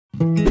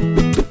Hello,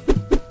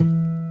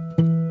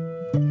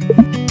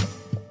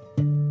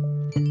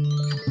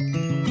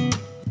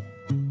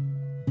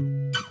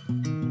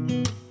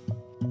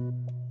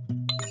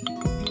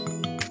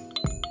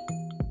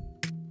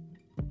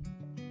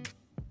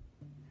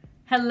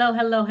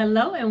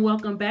 and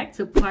welcome back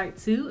to part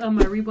 2 of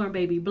my Reborn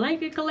baby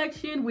blanket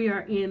collection. We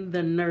are in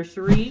the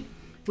nursery,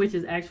 which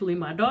is actually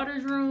my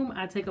daughter's room.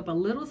 I take up a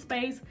little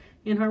space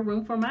in her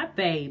room for my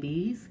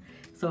babies.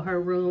 So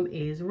her room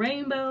is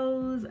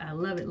rainbows. I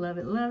love it, love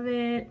it, love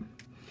it.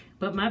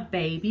 But my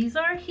babies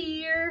are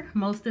here,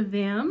 most of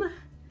them.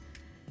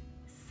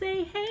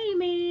 Say hey,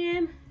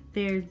 man.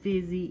 There's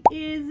Busy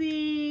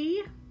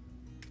Izzy.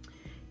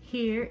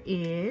 Here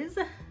is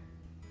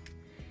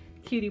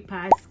Cutie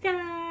Pie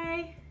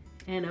Sky.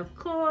 And of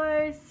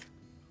course,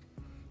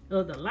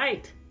 oh, the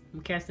light,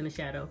 I'm casting a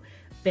shadow,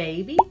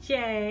 Baby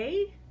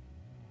J.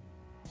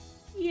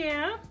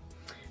 Yeah,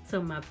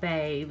 so my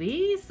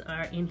babies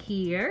are in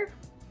here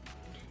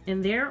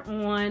and they're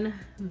on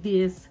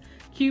this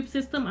cube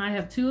system. I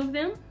have 2 of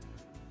them.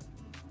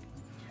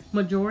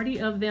 Majority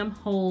of them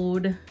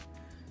hold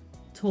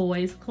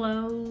toys,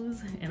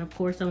 clothes, and of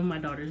course some of my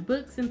daughter's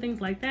books and things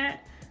like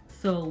that.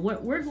 So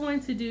what we're going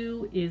to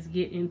do is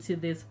get into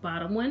this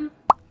bottom one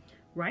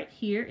right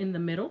here in the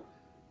middle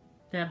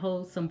that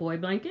holds some boy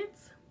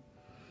blankets.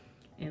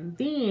 And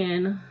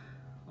then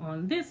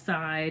on this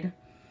side,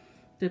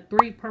 the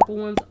 3 purple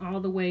ones all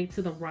the way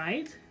to the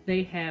right,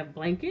 they have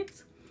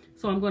blankets.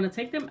 So I'm going to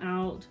take them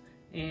out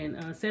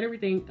and set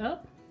everything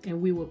up,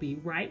 and we will be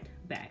right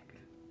back.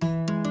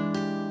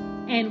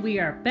 And we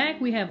are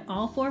back. We have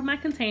all 4 of my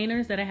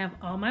containers that I have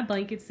all my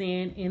blankets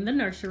in the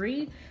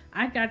nursery.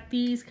 I got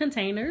these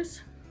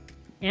containers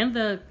and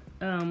the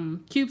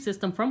cube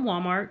system from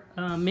Walmart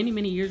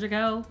many years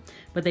ago,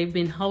 but they've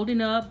been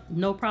holding up,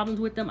 no problems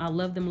with them. I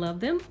love them,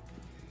 love them.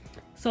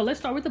 So let's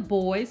start with the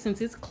boys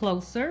since it's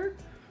closer.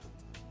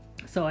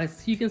 So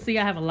as you can see,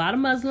 I have a lot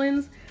of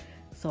muslins.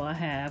 So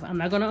I'm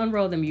not going to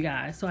unroll them, you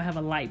guys. So I have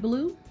a light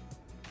blue,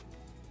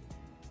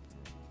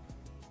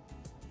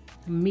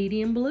 a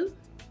medium blue.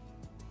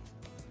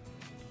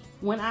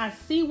 When I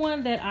see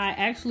one that I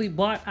actually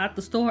bought at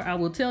the store, I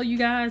will tell you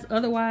guys.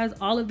 Otherwise,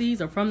 all of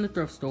these are from the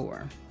thrift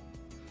store.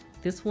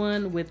 This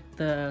one with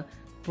the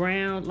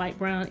brown, light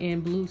brown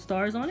and blue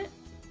stars on it.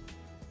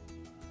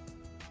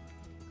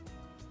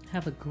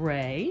 Have a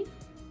gray.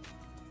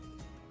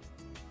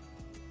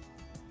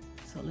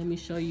 So let me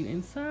show you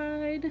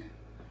inside.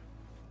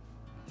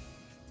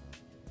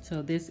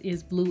 So this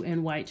is blue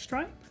and white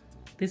stripe.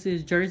 This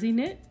is jersey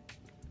knit.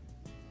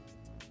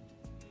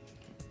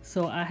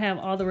 So I have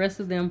all the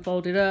rest of them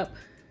folded up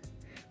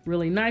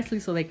really nicely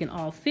so they can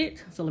all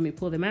fit. So let me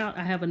pull them out.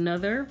 I have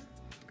another,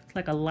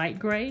 like a light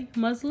gray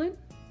muslin.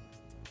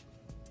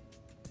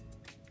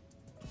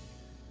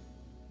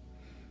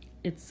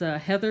 It's a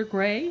heather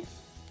gray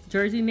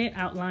jersey knit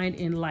outlined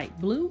in light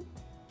blue.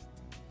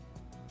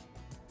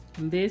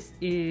 And this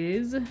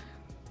is,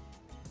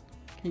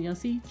 can y'all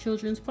see,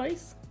 Children's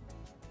Place?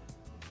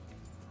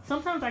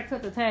 Sometimes I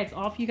cut the tags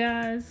off, you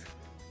guys.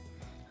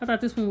 I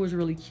thought this one was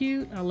really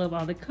cute. I love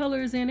all the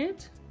colors in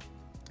it.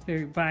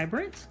 Very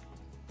vibrant.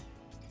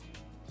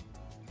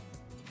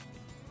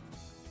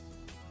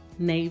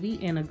 Navy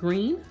and a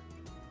green.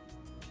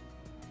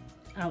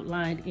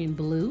 Outlined in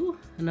blue.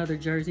 Another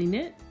jersey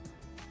knit.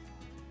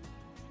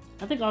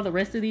 I think all the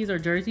rest of these are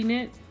jersey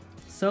knit.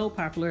 So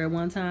popular at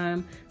one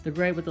time. The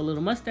gray with the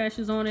little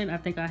mustaches on it. I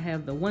think I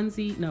have the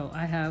onesie. No,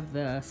 I have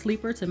the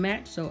sleeper to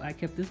match. So I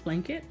kept this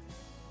blanket.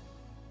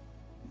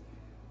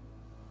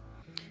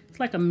 It's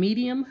like a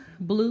medium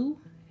blue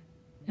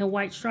and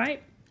white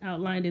stripe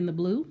outlined in the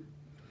blue.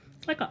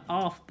 It's like an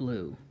off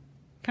blue.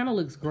 Kind of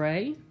looks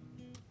gray.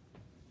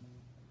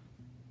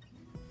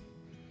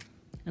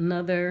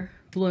 Another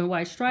blue and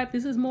white stripe.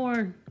 This is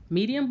more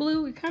medium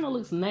blue. It kind of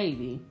looks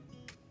navy.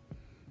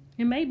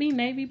 It may be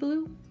navy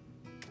blue.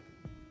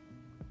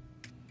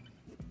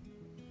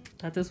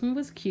 Thought this one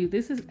was cute.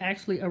 This is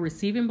actually a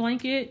receiving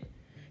blanket.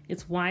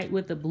 It's white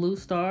with the blue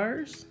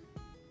stars.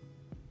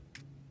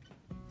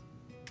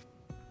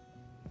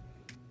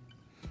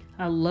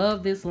 I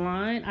love this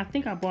line. I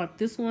think I bought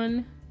this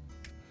one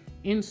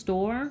in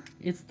store.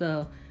 It's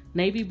the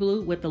navy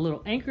blue with the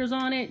little anchors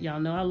on it.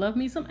 Y'all know I love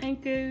me some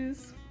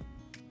anchors.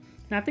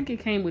 And I think it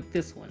came with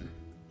this one.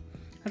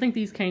 I think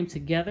these came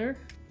together.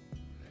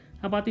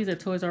 I bought these at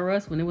Toys R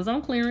Us when it was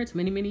on clearance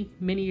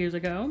many years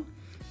ago.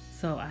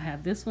 So I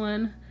have this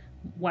one,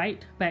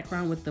 white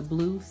background with the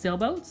blue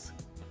sailboats.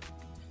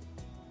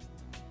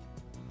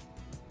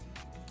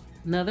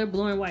 Another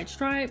blue and white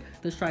stripe.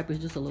 The stripe is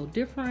just a little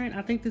different.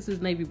 I think this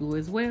is navy blue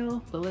as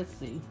well, but let's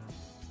see.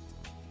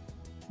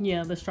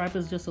 Yeah, the stripe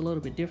is just a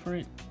little bit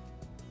different.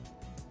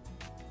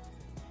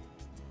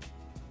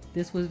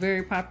 This was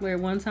very popular at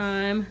one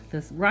time,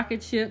 this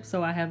rocket ship.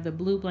 So I have the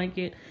blue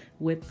blanket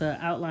with the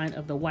outline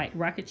of the white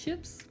rocket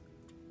ships.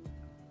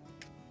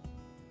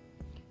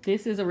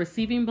 This is a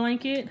receiving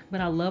blanket,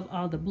 but I love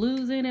all the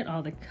blues in it,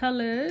 all the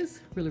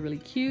colors, really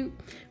cute.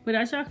 But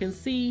as y'all can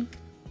see,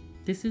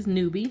 this is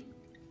newbie.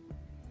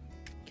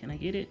 Can I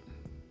get it?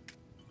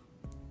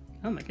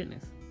 Oh my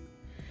goodness.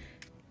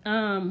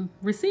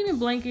 Receding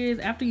blankets,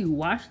 after you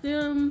wash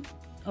them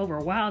over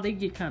a while, they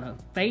get kind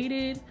of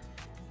faded,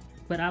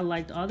 but I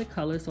liked all the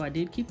colors, so I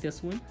did keep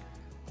this one.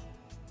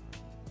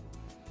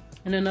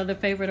 And another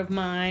favorite of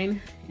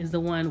mine is the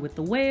one with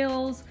the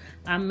whales.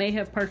 I may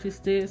have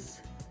purchased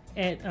this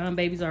at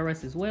Babies R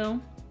Us as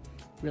well.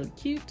 Really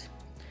cute.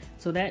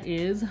 So that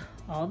is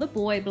all the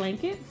boy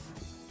blankets.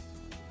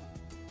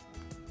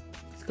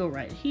 Let's go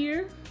right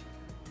here.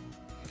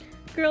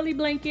 Girly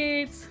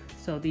blankets.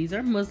 So these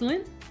are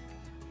muslin.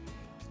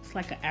 It's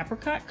like an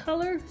apricot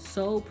color.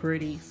 So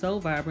pretty, so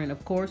vibrant.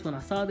 Of course, when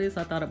I saw this,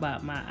 I thought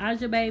about my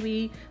Asha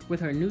baby with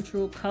her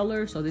neutral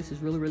color. So this is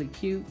really, really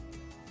cute.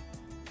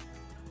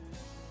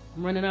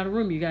 I'm running out of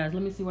room, you guys.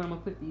 Let me see where I'm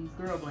gonna put these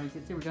girl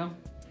blankets. Here we go.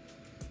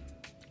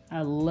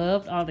 I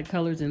loved all the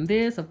colors in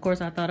this. Of course,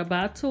 I thought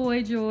about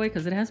Toy Joy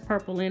because it has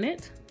purple in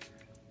it.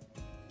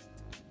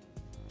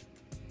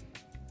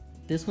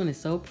 This one is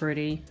so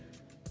pretty.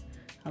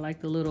 I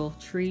like the little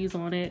trees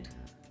on it,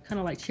 kind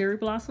of like cherry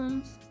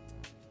blossoms.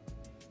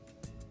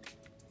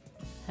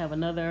 Have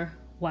another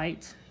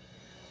white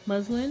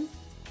muslin.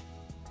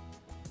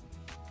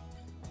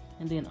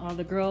 And then all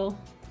the girl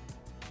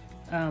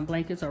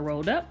blankets are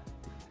rolled up.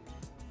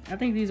 I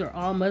think these are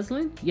all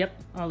muslin.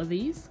 Yep, all of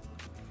these.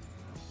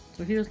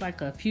 So here's like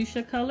a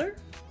fuchsia color.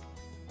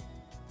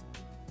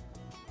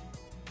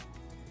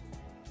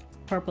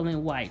 Purple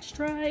and white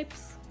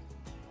stripes.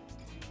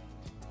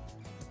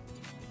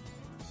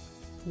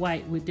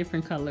 White with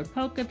different color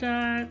polka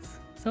dots.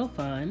 So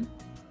fun.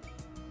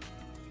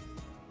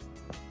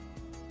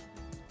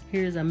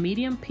 Here's a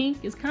medium pink.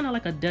 It's kind of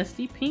like a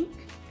dusty pink.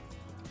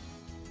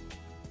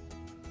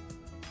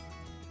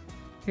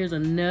 Here's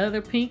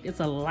another pink.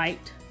 It's a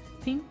light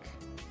pink.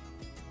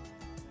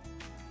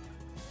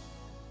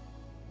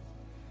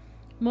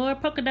 More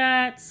polka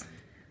dots,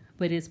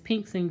 but it's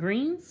pinks and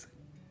greens.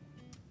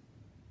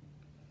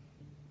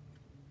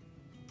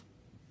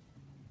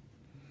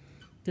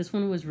 This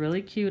one was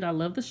really cute. I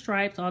love the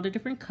stripes, all the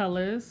different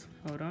colors.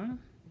 Hold on.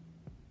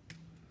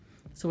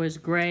 So it's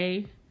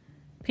gray,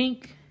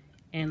 pink,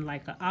 and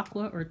like an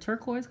aqua or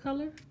turquoise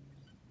color.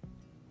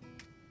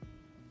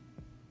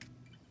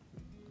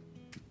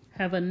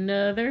 Have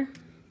another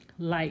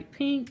light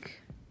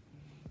pink.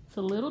 It's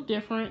a little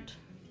different.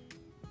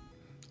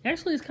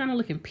 Actually, it's kind of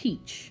looking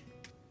peach.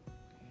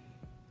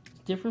 It's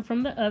different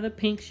from the other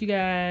pinks, you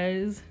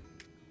guys.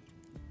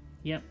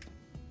 Yep.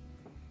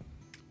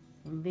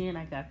 And then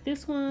I got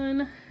this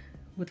one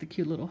with the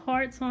cute little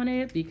hearts on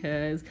it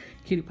because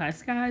Cutie Pie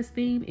Sky's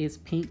theme is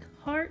pink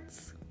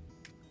hearts.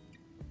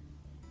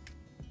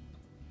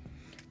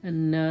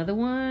 Another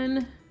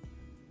one.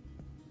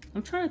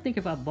 I'm trying to think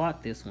if I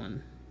bought this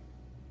one.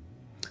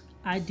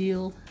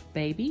 Ideal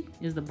Baby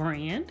is the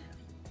brand.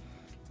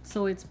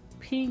 So it's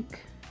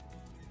pink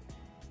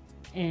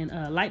and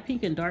light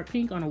pink and dark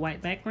pink on a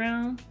white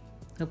background,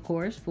 of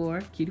course,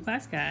 for Cutie Pie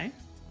Sky.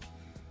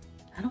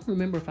 I don't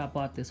remember if I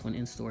bought this one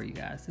in store, you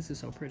guys. This is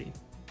so pretty.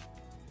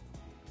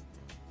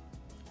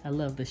 I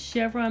love the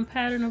chevron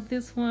pattern of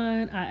this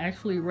one. I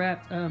actually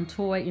wrapped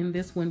Toy in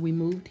this when we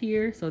moved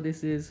here, so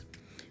this is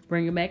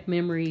bringing back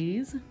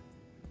memories.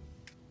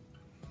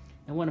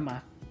 And one of my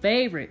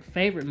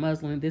favorite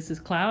muslin, this is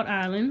Cloud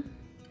Island.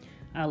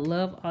 I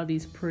love all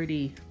these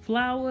pretty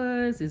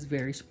flowers. It's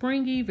very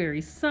springy,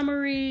 very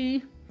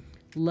summery.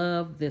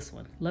 Love this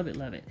one. Love it,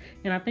 love it.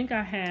 And I think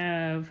I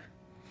have,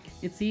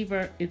 it's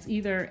either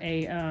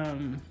a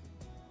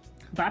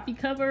boppy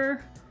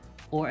cover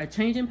or a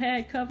changing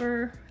pad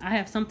cover. I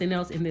have something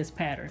else in this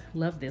pattern.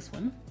 Love this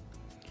one.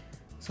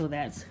 So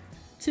that's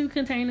 2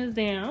 containers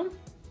down.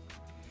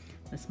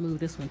 Let's move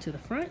this one to the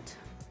front.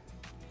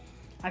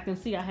 I can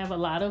see I have a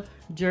lot of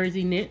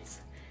jersey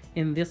knits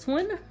in this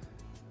one.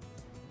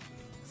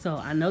 So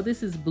I know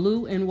this is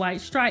blue and white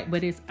stripe,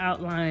 but it's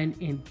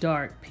outlined in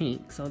dark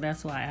pink. So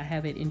that's why I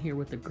have it in here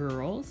with the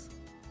girls.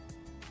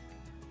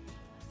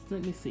 So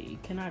let me see,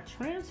 can I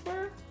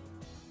transfer?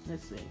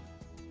 Let's see.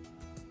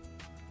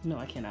 No,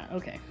 I cannot,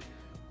 okay.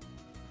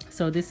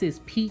 So this is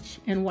peach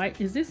and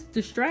white. Is this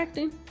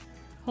distracting?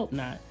 Hope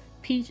not.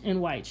 Peach and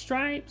white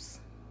stripes.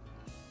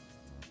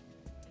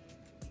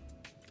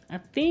 I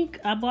think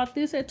I bought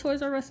this at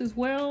Toys R Us as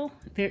well.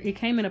 It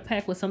came in a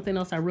pack with something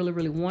else I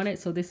really wanted.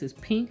 So this is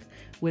pink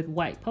with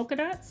white polka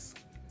dots.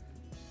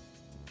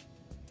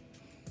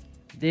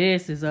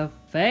 This is a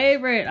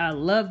favorite. I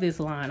love this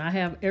line. I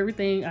have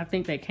everything I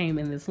think that came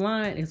in this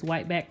line. It's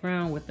white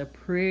background with the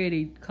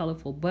pretty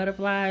colorful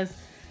butterflies.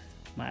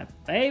 My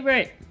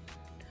favorite.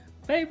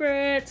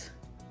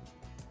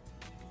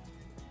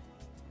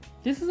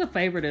 This is a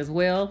favorite as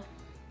well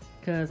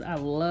because I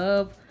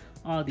love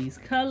all these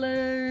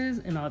colors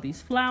and all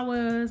these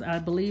flowers. I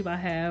believe I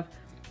have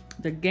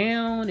the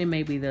gown and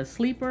maybe the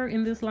sleeper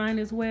in this line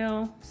as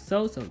well.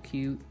 So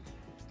cute.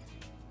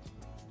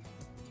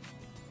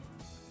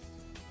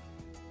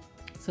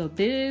 So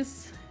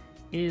this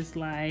is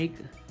like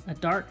a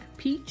dark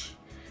peach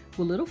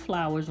with little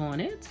flowers on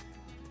it.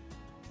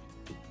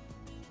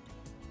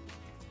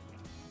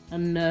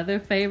 Another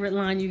favorite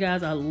line, you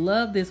guys. I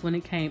love this when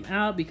it came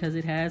out because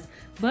it has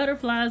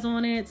butterflies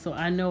on it. So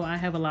I know I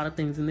have a lot of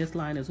things in this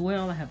line as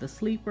well. I have the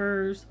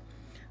sleepers,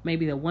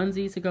 maybe the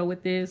onesies to go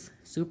with this.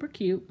 Super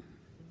cute.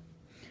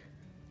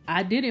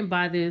 I didn't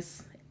buy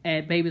this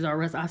at Babies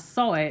R Us. I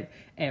saw it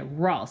at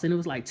Ross and it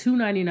was like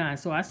 $2.99.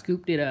 So I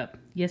scooped it up.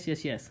 Yes,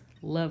 yes, yes.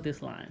 Love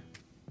this line.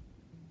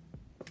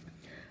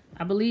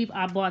 I believe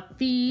I bought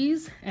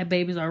these at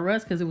Babies R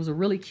Us because it was a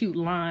really cute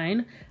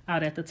line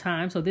out at the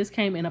time. So this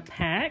came in a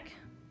pack.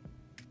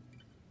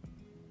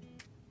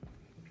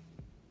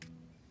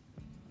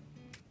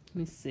 Let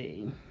me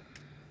see.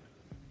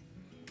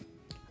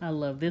 I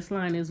love this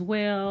line as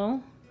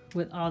well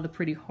with all the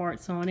pretty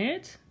hearts on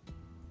it.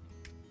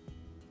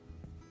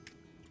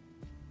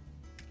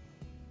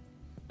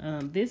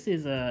 This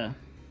is a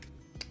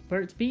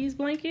Burt's Bees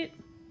blanket.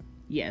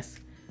 Yes.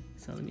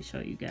 So let me show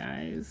you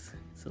guys.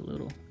 It's a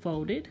little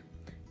folded.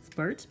 It's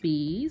Burt's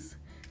Bees.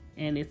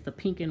 And it's the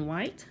pink and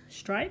white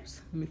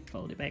stripes. Let me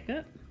fold it back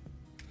up.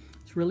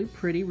 It's really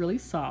pretty, really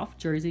soft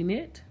jersey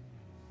knit.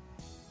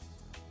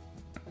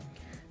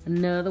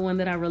 Another one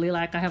that I really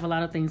like. I have a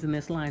lot of things in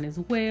this line as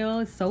well.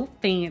 It's so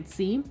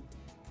fancy.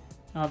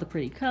 All the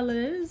pretty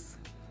colors.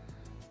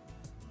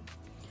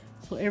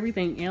 So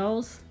everything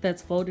else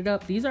that's folded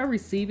up, these are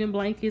receiving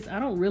blankets. I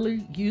don't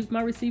really use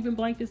my receiving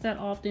blankets that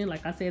often.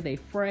 Like I said, they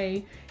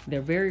fray. They're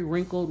very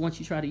wrinkled once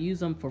you try to use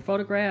them for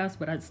photographs,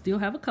 but I still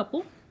have a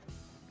couple.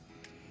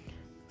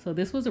 So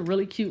this was a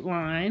really cute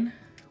line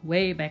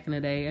way back in the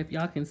day. If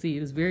y'all can see,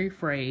 it is very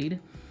frayed.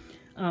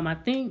 I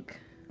think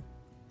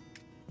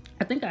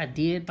I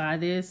did buy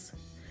this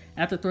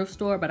at the thrift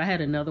store, but I had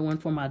another one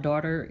for my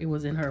daughter. It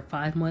was in her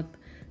 5-month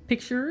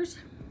pictures.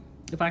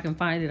 If I can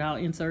find it, I'll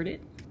insert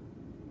it.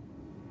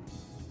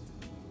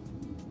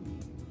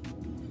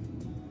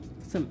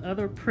 Some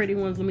other pretty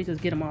ones. Let me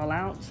just get them all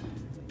out.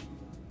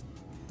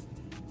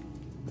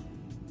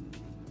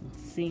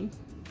 Let's see.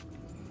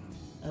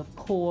 Of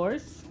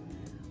course,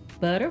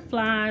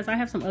 butterflies. I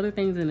have some other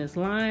things in this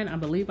line. I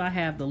believe I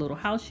have the little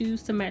house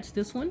shoes to match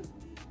this one.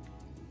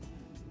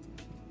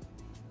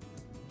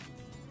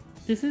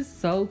 This is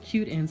so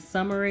cute and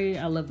summery.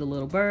 I love the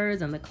little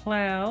birds and the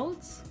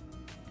clouds.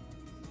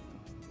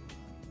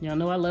 Y'all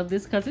know I love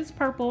this because it's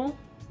purple.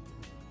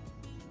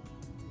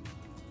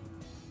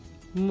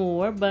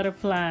 More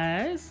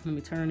butterflies. Let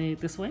me turn it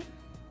this way.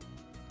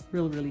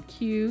 Really, really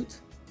cute.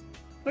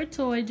 For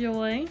Toy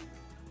Joy.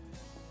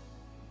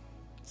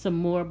 Some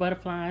more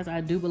butterflies.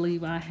 I do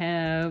believe I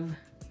have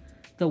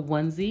the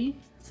onesie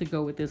to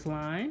go with this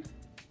line.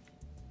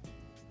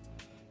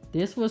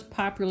 This was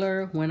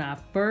popular when I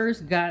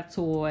first got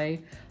Toy.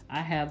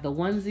 I have the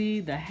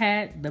onesie, the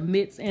hat, the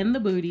mitts, and the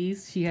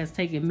booties. She has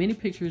taken many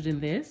pictures in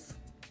this.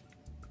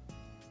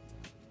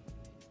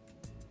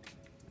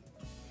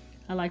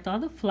 I liked all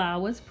the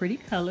flowers, pretty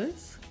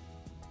colors.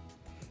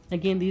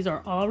 Again, these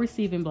are all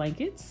receiving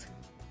blankets.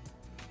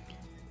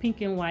 Pink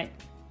and white,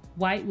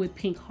 white with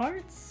pink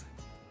hearts.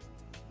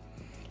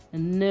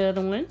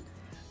 Another one,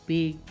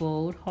 big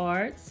bold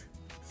hearts,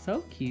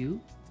 so cute.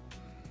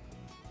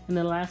 And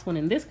the last one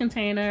in this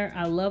container,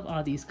 I love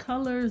all these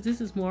colors. This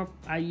is more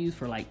I use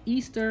for like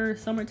Easter,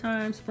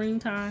 summertime,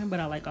 springtime, but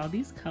I like all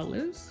these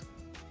colors.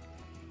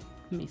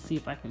 Let me see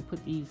if I can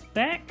put these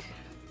back.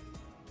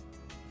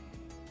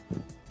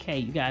 Okay,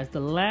 you guys,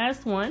 the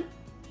last one.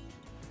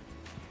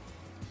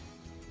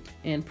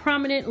 And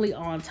prominently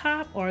on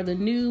top are the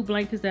new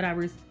blankets that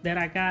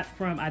I got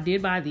from, I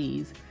did buy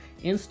these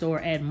in store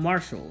at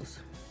Marshall's.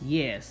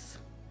 Yes.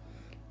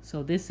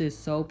 So this is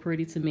so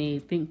pretty to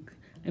me.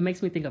 It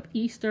makes me think of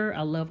Easter.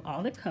 I love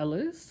all the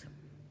colors.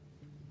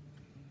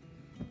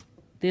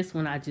 This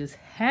one I just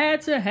had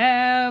to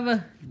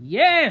have.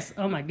 Yes!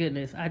 Oh my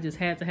goodness. I just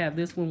had to have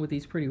this one with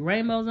these pretty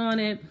rainbows on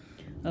it.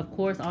 Of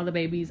course, all the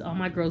babies, all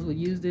my girls would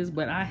use this,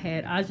 but I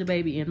had Asha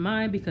baby in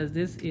mind because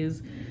this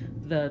is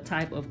the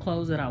type of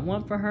clothes that I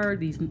want for her.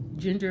 These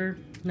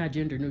not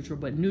gender neutral,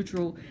 but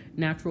neutral,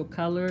 natural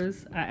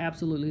colors. I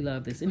absolutely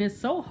love this. And it's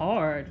so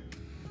hard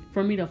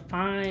for me to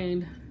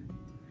find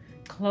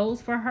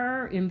clothes for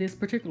her in this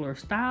particular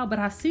style, but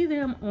I see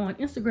them on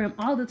Instagram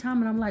all the time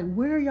and I'm like,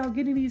 where are y'all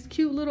getting these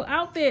cute little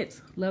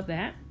outfits? Love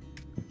that.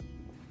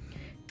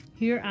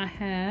 Here I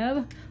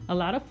have a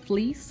lot of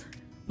fleece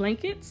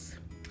blankets.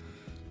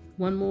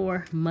 One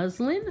more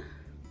muslin,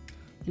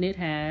 and it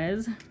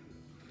has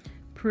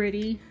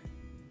pretty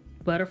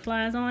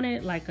butterflies on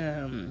it, like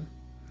a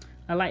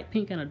light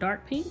pink and a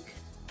dark pink.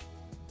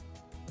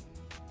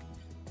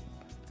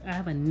 I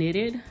have a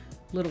knitted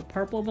little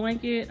purple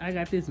blanket. I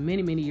got this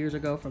many, many years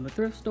ago from the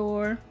thrift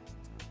store.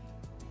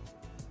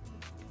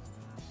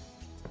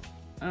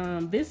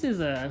 This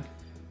is a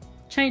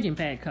changing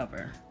pad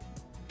cover.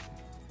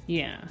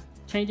 Yeah,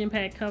 changing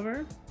pad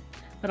cover.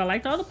 But I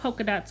liked all the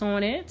polka dots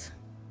on it.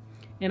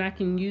 And I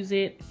can use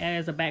it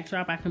as a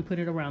backdrop. I can put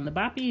it around the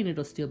boppy and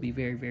it'll still be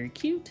very, very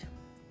cute.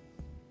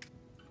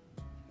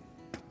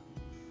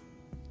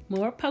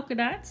 More polka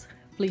dots,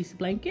 fleece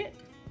blanket.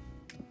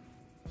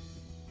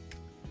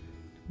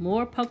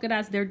 More polka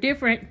dots, they're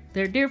different,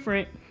 they're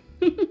different.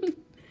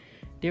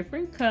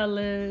 Different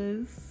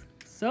colors.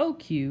 So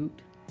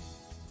cute.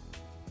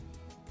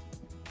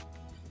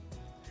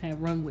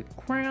 Have run with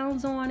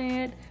crowns on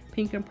it.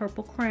 Pink and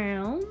purple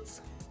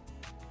crowns.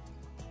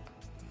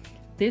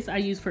 This I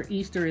use for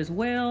Easter as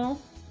well.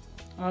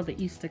 All the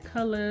Easter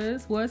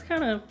colors. Well, it's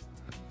kind of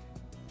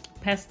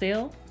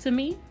pastel to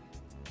me.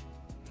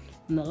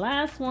 And the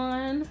last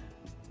one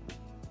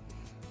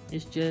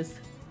is just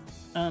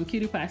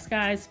Cutie Pie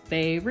Sky's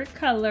favorite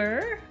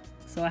color.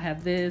 So I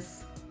have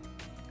this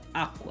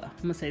aqua.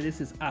 I'm gonna say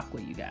this is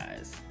aqua, you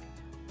guys.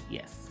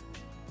 Yes.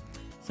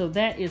 So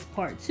that is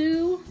part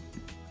 2.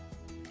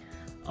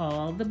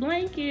 All the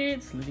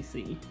blankets. Let me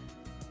see.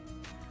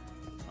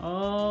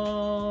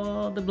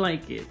 All the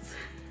blankets.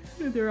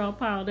 They're all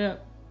piled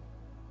up.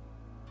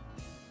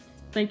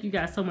 Thank you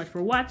guys so much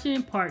for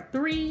watching. Part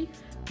 3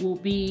 will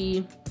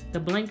be the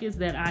blankets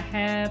that I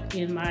have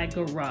in my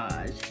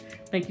garage.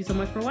 Thank you so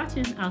much for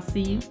watching. I'll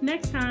see you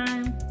next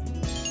time.